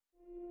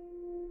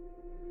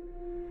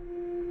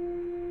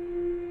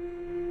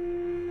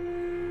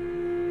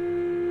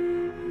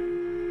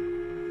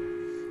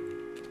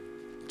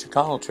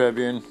Connell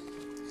Tribune,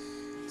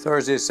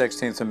 Thursday,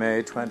 16th of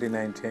May,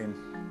 2019.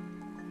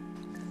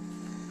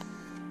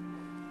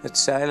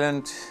 It's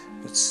silent,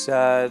 it's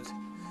sad,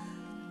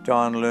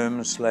 dawn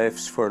looms,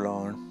 life's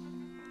forlorn.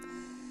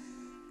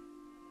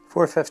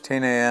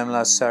 4:15 a.m.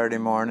 last Saturday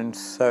morning,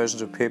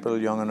 thousands of people,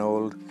 young and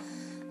old,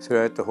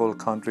 throughout the whole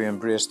country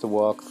embraced the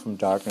walk from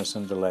darkness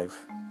into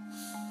life.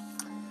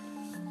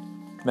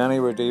 Many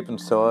were deep in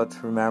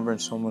thought, remembering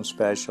someone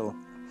special.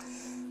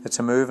 It's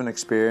a moving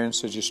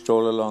experience as you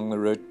stroll along the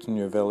route in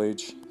your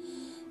village,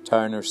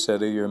 town or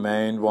city, your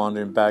mind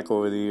wandering back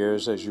over the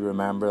years as you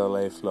remember a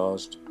life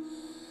lost.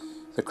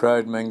 The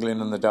crowd mingling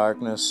in the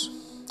darkness,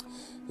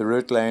 the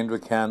route lined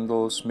with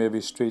candles, maybe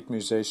street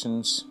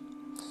musicians.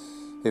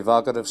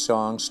 Evocative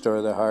songs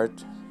stir the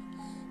heart.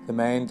 The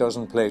mind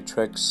doesn't play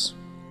tricks,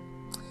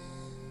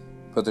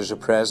 but there's a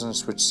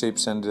presence which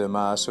seeps into the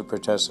mass of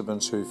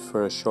participants who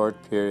for a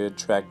short period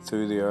trek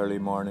through the early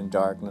morning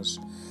darkness,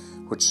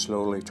 which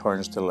slowly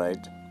turns to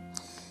light.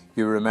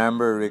 You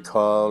remember,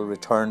 recall,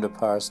 return to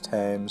past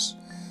times,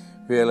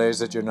 realise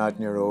that you're not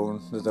on your own,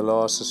 that the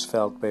loss is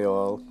felt by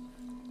all.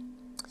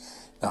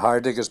 The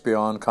heartache is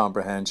beyond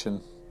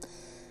comprehension,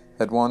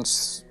 that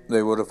once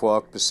they would have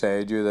walked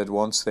beside you, that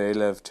once they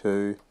lived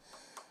too,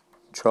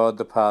 trod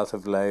the path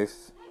of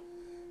life,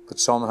 but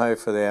somehow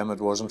for them it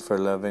wasn't for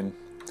living.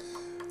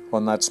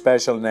 On that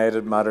special night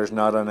it matters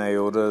not an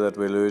iota that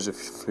we lose a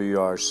few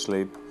hours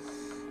sleep,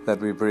 that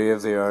we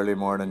brave the early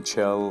morning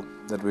chill,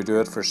 that we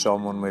do it for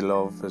someone we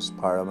love is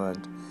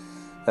paramount,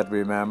 that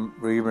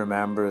we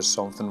remember is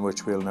something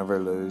which we'll never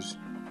lose.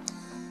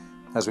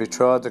 As we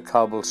trod the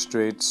cobbled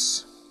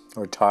streets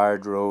or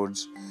tired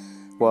roads,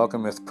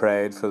 walking with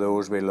pride for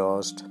those we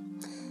lost,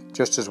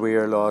 just as we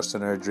are lost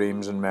in our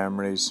dreams and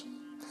memories.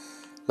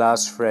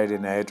 Last Friday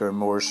night, or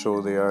more so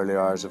the early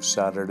hours of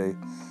Saturday,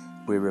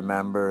 we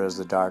remember as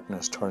the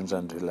darkness turns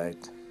into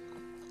light.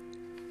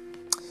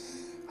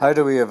 How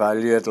do we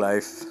evaluate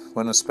life?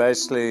 What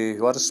especially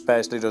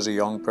does a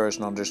young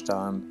person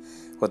understand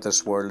what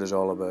this world is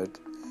all about?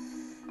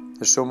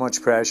 There's so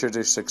much pressure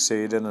to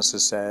succeed in a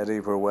society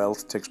where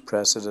wealth takes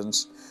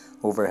precedence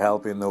over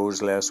helping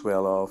those less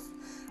well off,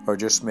 or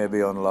just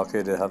maybe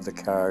unlucky to have the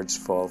cards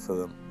fall for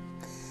them.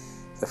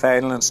 The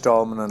final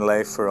instalment in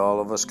life for all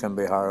of us can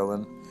be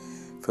harrowing.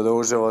 For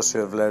those of us who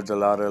have lived a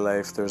lot of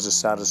life, there's a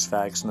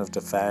satisfaction of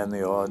defying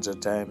the odds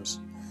at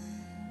times,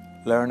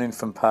 learning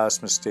from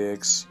past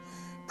mistakes,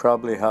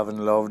 probably having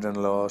loved and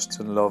lost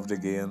and loved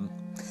again,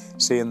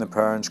 seeing the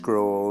parents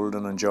grow old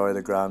and enjoy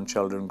the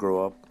grandchildren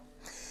grow up,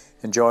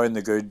 enjoying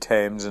the good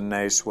times and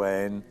nice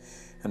wine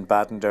and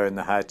batten down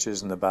the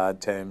hatches in the bad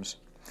times,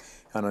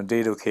 and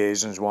indeed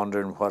occasions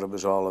wondering what it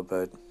was all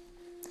about.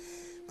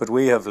 But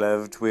we have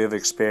lived, we have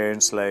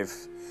experienced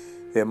life,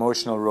 the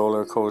emotional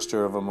roller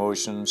coaster of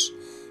emotions,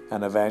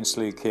 and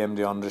eventually came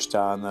to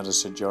understand that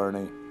it's a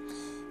journey,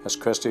 as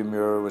Christy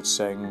Muir would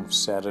sing,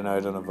 setting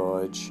out on a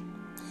voyage.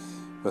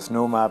 With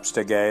no maps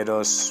to guide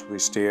us, we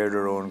steered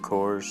our own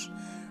course,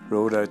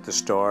 rode out the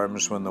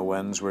storms when the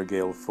winds were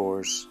gale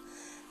force,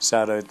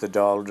 sat out the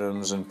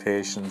doldrums in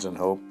patience and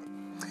hope.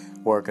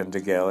 Working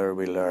together,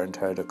 we learned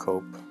how to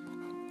cope.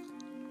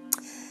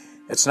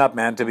 It's not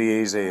meant to be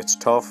easy. It's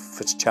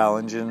tough, it's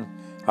challenging,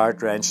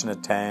 heart-wrenching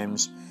at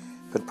times,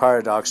 but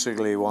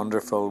paradoxically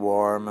wonderful,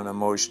 warm and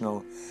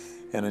emotional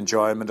in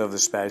enjoyment of the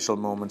special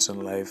moments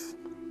in life.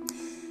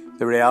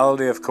 The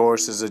reality, of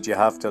course, is that you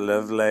have to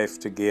live life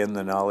to gain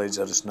the knowledge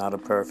that it's not a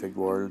perfect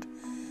world.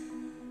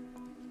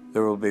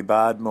 There will be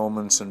bad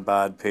moments and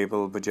bad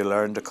people, but you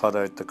learn to cut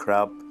out the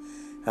crap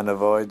and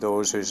avoid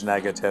those whose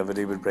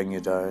negativity would bring you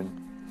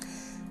down.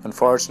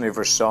 Unfortunately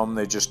for some,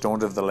 they just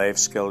don't have the life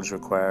skills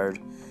required.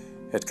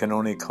 It can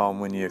only come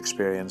when you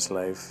experience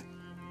life.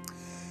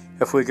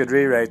 If we could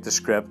rewrite the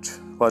script,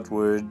 what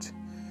would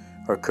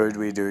or could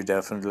we do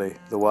differently?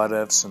 The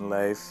what-ifs in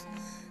life,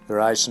 the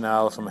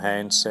rationale from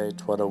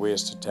hindsight, what a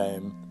waste of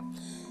time.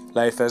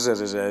 Life is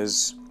as it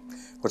is.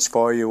 What's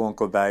for you won't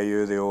go by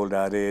you, the old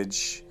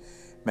adage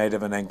might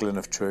have an inkling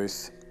of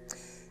truth.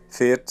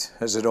 Fate,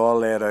 is it all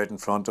laid out in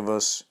front of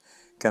us?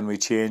 Can we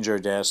change our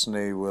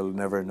destiny? We'll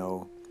never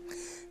know.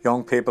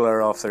 Young people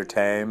are off their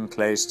time,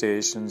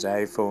 PlayStations,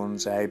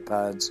 iPhones,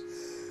 iPads,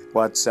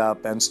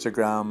 WhatsApp,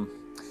 Instagram.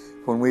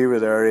 When we were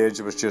their age,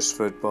 it was just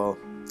football.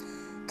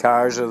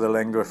 Cars are the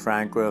lingua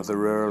franca of the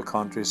rural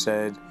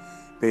countryside.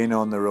 Being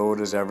on the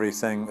road is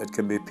everything. It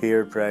can be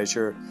peer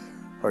pressure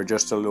or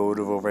just a load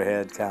of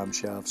overhead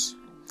camshafts.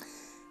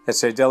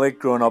 It's idyllic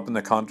growing up in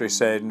the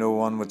countryside. No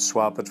one would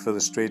swap it for the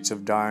streets of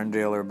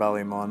Darndale or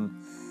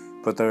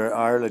Ballymun. But there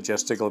are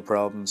logistical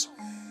problems.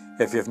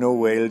 If you've no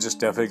wheels, it's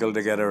difficult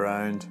to get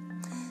around.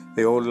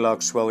 The old Lough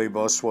Swilly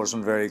bus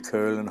wasn't very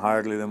cool and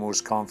hardly the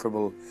most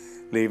comfortable,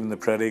 leaving the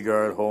pretty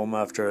girl home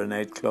after a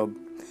nightclub.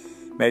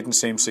 Mightn't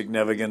seem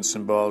significant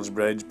in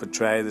Ballsbridge, but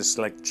try the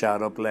slick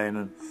chat-up line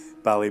in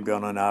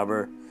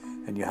Ballybunion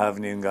and you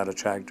haven't even got a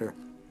tractor.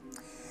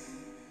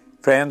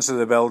 Friends are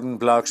the building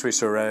blocks we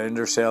surround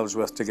ourselves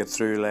with to get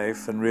through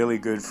life, and really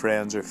good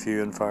friends are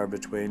few and far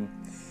between.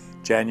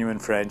 Genuine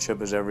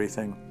friendship is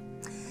everything.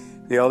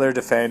 The other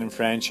defining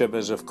friendship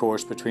is, of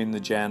course, between the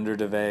gender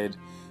divide,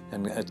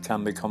 and it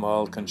can become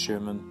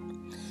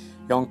all-consuming.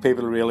 Young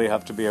people really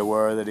have to be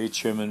aware that each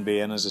human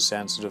being is a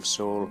sensitive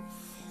soul.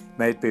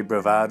 Might be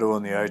bravado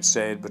on the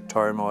outside, but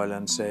turmoil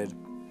inside.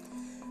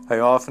 How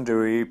often do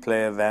we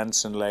play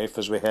events in life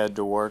as we head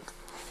to work,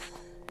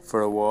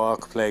 for a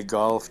walk, play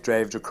golf,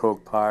 drive to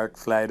Croke Park,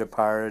 fly to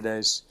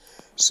Paradise,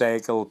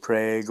 cycle,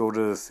 pray, go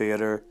to the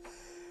theatre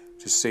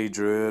to see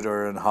Druid,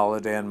 or on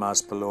holiday in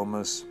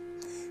Maspalomas.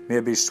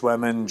 Maybe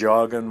swimming,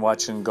 jogging,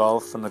 watching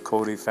golf on the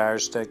Cody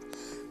Firestick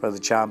or the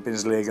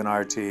Champions League on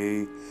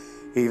RTE,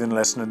 even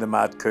listening to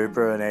Matt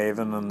Cooper and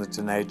Avon on The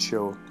Tonight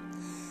Show.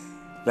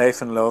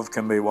 Life and love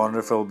can be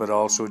wonderful, but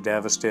also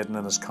devastating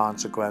in its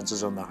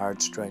consequences on the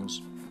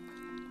heartstrings.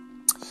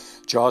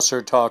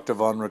 Chaucer talked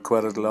of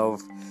unrequited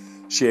love.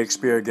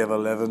 Shakespeare gave a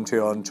living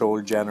to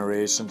untold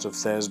generations of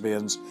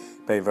thespians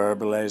by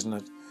verbalising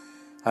it.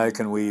 How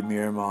can we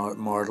mere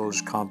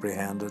mortals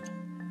comprehend it?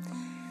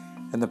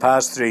 In the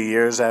past 3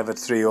 years, I've had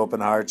 3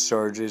 open heart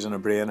surgeries and a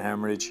brain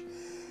hemorrhage.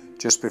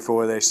 Just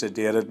before they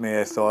sedated me,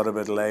 I thought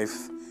about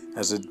life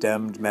as it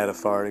dimmed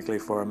metaphorically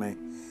for me.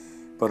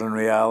 But in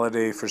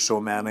reality, for so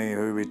many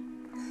who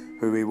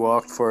we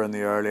walked for in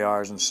the early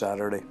hours on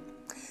Saturday.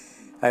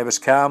 I was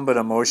calm but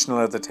emotional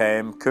at the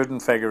time, couldn't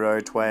figure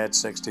out why at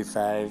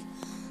 65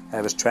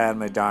 I was trying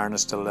my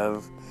darnest to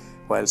live,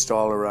 whilst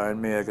all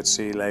around me I could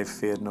see life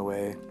fading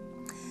away.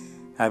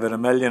 I've had a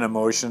million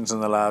emotions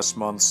in the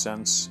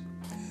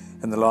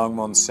long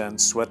months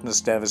since,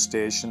 witnessed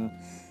devastation,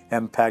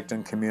 impact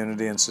on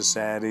community and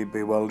society,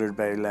 bewildered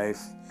by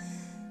life.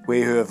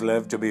 We who have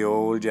lived to be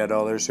old, yet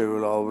others who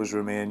will always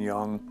remain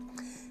young,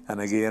 and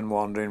again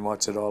wondering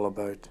what's it all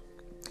about.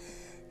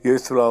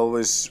 Youth will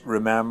always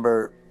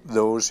remember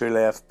those who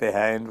left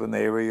behind when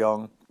they were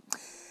young.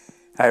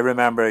 I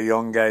remember a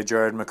young guy,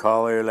 Jared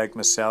McCauley, who like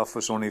myself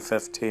was only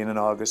 15 in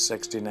August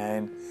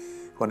 69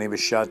 when he was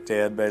shot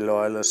dead by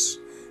loyalists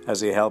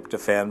as he helped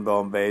defend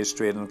Bombay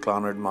Street and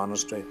Clonard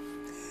Monastery.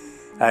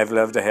 I've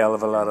lived a hell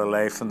of a lot of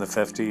life in the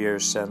 50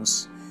 years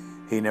since.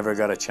 He never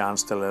got a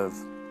chance to live.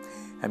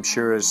 I'm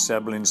sure his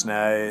siblings,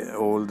 now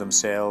old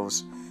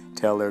themselves,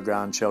 tell their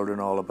grandchildren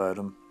all about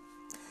him.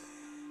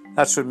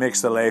 That's what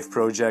makes the Life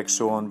Project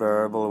so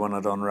unbearable when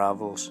it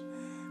unravels.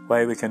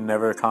 Why we can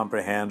never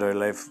comprehend how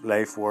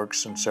life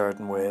works in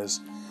certain ways.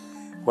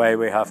 Why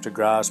we have to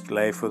grasp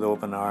life with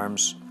open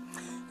arms.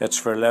 It's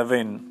for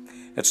living.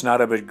 It's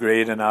not about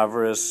greed and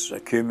avarice,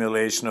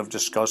 accumulation of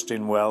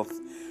disgusting wealth,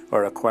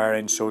 or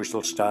acquiring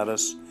social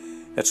status.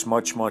 It's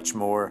much, much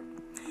more.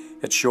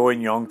 It's showing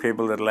young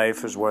people that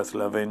life is worth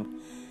living,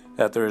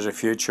 that there is a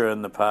future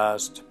in the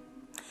past.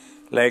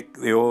 Like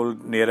the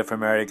old Native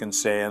American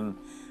saying,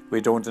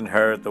 we don't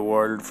inherit the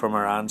world from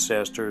our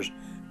ancestors,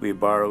 we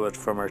borrow it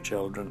from our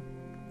children.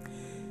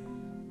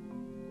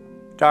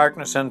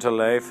 Darkness into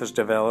life has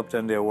developed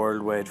into a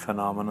worldwide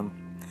phenomenon.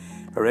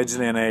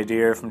 Originally an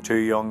idea from 2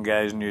 young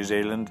guys in New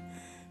Zealand,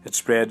 it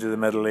spread to the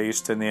Middle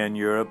East and then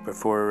Europe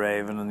before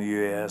arriving in the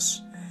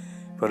US.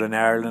 But in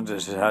Ireland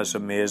it has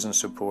amazing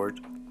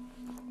support.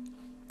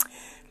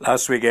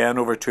 Last weekend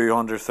over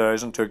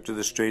 200,000 took to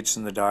the streets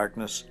in the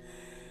darkness.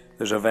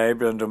 There's a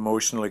vibrant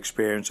emotional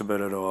experience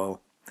about it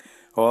all.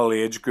 All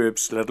age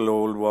groups, little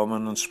old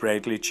women and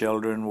sprightly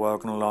children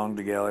walking along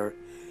together.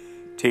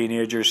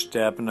 Teenagers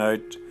stepping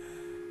out,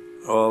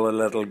 all a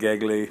little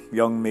giggly.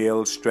 Young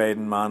males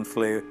striding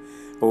manfully.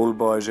 Old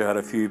boys who had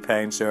a few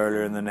pints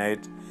earlier in the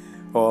night.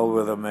 All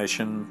with a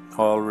mission,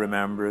 all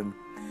remembering,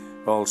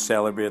 all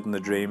celebrating the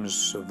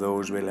dreams of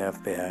those we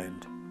left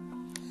behind.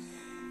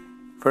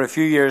 For a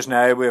few years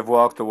now we have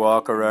walked the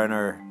walk around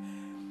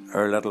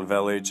our little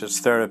village.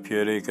 It's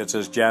therapeutic, it's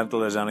as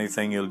gentle as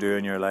anything you'll do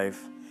in your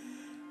life.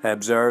 I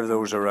observe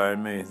those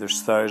around me.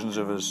 There's thousands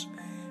of us,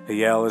 a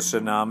yellow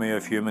tsunami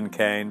of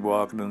humankind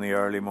walking in the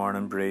early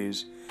morning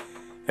breeze,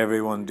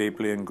 everyone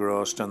deeply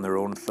engrossed in their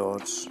own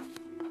thoughts.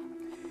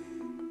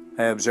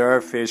 I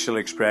observe facial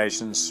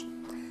expressions.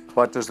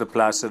 What does the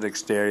placid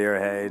exterior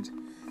hide?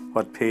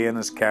 What pain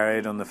is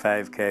carried on the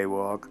 5K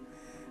walk?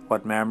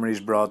 What memories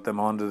brought them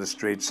onto the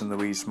streets in the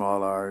wee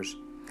small hours?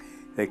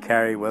 They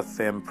carry with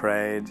them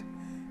pride,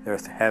 their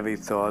heavy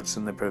thoughts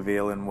in the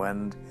prevailing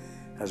wind,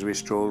 as we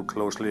stroll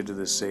closely to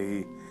the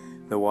sea,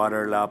 the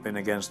water lapping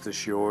against the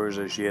shores,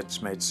 as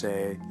Yeats might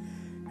say,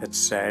 it's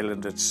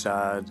silent, it's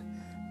sad,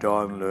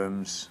 dawn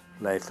looms,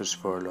 life is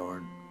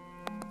forlorn.